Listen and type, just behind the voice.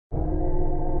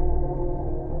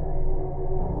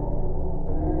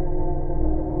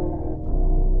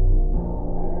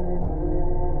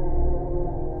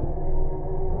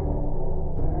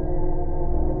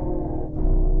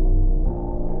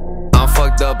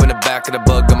in the back of the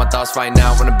book. Got my thoughts right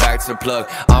now, running back to the plug.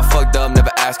 I'm fucked up,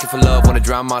 never asking for love. Wanna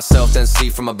drown myself, then see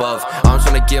from above. I'm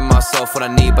trying to give myself what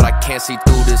I need, but I can't see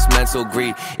through this mental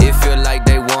greed. It feel like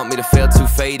they want me to fail, too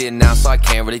faded now, so I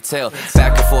can't really tell.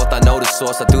 Back and forth, I know the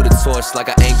source, I do the torch like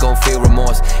I ain't gon' feel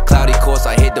remorse. Cloudy course,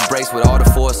 I hit the brakes with all the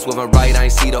force. Swerving right, I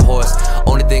ain't see the horse.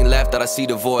 Only thing left that I see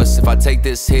divorce. If I take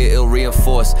this hit, it'll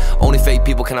reinforce. Only fake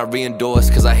people can I re-endorse,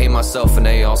 cause I hate myself and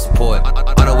they all support.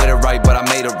 I know it right, but I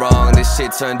made it wrong. This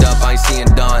shit turned up, I ain't seeing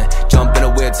done. Jump in a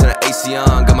wheel, turn the AC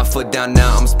on. Got my foot down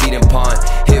now, I'm speeding pond.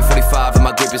 Hit 45 and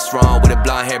my grip is strong. With a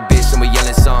blonde hair bitch and we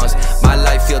yelling songs. My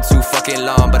life feel too fucking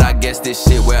long, but I guess this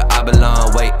shit where I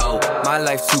belong. Wait, oh, my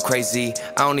life too crazy.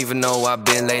 I don't even know where I've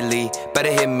been lately.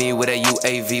 Better hit me with a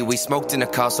UAV. We smoked in the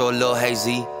car, so a little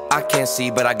hazy. I can't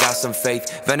see, but I got some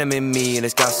faith. Venom in me and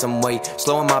it's got some weight.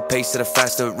 Slowing my pace at a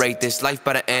faster rate. This life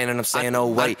by the end and I'm saying, oh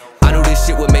wait. I knew this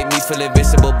shit would make me feel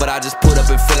invincible, but I just put up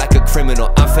and feel like a criminal.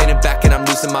 I'm fading back and I'm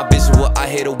losing my visual. I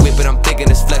hit a whip and I'm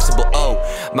thinking it's flexible. Oh,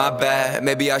 my bad,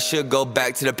 maybe I should go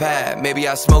back to the pad. Maybe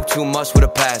I smoked too much with a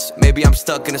past. Maybe I'm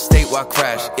stuck in a state where I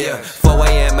crash. Yeah, 4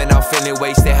 AM and I'm feeling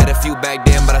wasted. Had a few back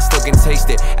then, but I still can taste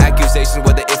it. Accusations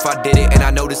whether if I did it, and I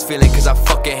know this feeling cause I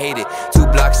fucking hate it. 2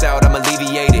 blocks out, I'm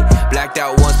alleviated. Blacked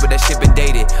out once, but that shit been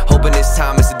dated. Hoping this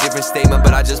time it's a different statement,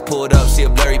 but I just pulled up, see a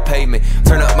blurry pavement.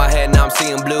 Turn up my head, now I'm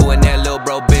seeing blue, and that little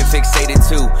bro been fixated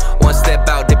too. One step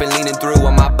out, they been leaning through,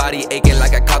 on my body aching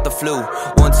like I caught the flu.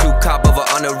 1-2 cop over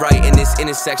on the right, in this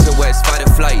intersection where it's fight or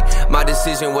flight. My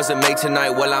decision wasn't made tonight,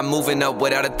 while I'm moving up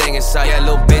without a thing in sight. Yeah,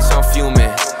 little bitch, I'm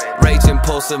fuming, rage,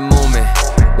 impulsive movement.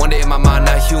 Wonder in my mind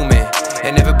not human,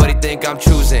 and everybody think I'm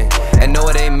choosing, and no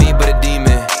it ain't me but a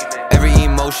demon. Every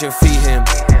emotion feed him,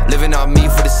 living on me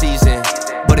for the season,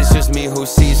 but it's just me who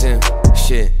sees him.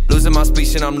 Shit, losing my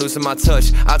speech and I'm losing my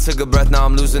touch. I took a breath, now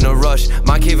I'm losing a rush.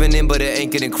 Mind caving in, but it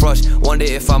ain't getting crushed. Wonder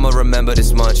if I'ma remember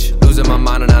this much. Losing my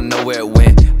mind and I know where it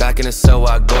went. Back in the cell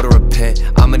where I go to repent.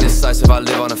 I'm indecisive, I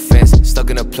live on a fence.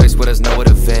 Stuck in a place where there's nowhere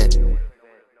to vent.